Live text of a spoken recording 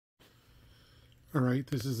All right,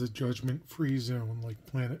 this is a judgment-free zone like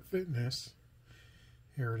Planet Fitness.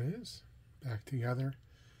 Here it is, back together.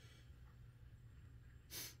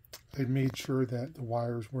 I made sure that the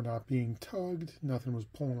wires were not being tugged, nothing was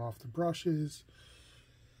pulling off the brushes.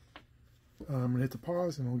 I'm going to hit the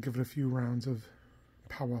pause and we'll give it a few rounds of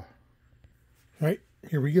power. All right,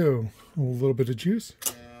 here we go. A little bit of juice.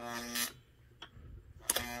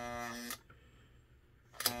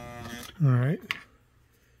 All right.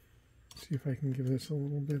 See if I can give this a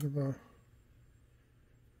little bit of a...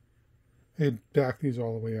 I'd back these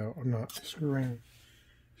all the way out. I'm not screwing.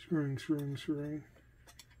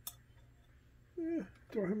 Yeah,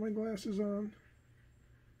 don't have my glasses on.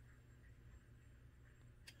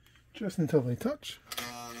 Just until they touch.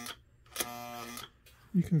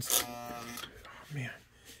 You can see. Oh man,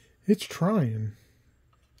 it's trying.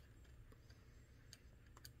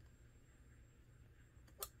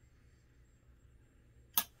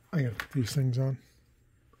 I gotta put these things on.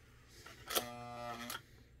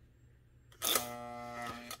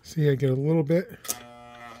 See, I get a little bit,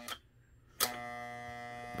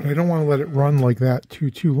 but I don't want to let it run like that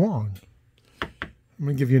too long. I'm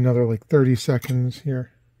gonna give you another like 30 seconds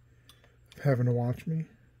here of having to watch me.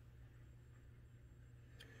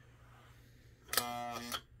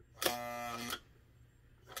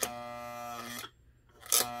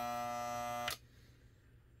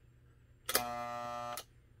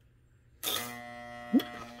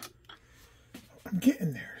 I'm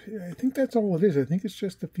getting there. I think that's all it is. I think it's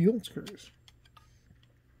just the field screws.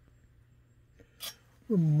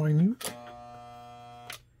 Minute.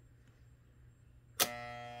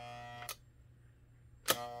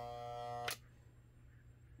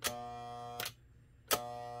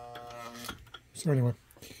 So anyway,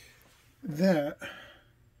 that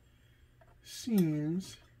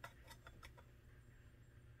seems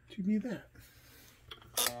to be that.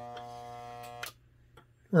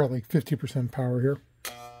 We're at like 50% power here.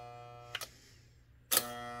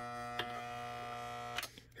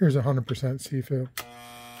 Here's 100% CFU.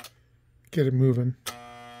 Get it moving.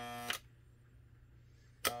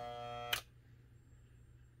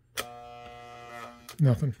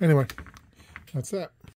 Nothing. Anyway, that's that.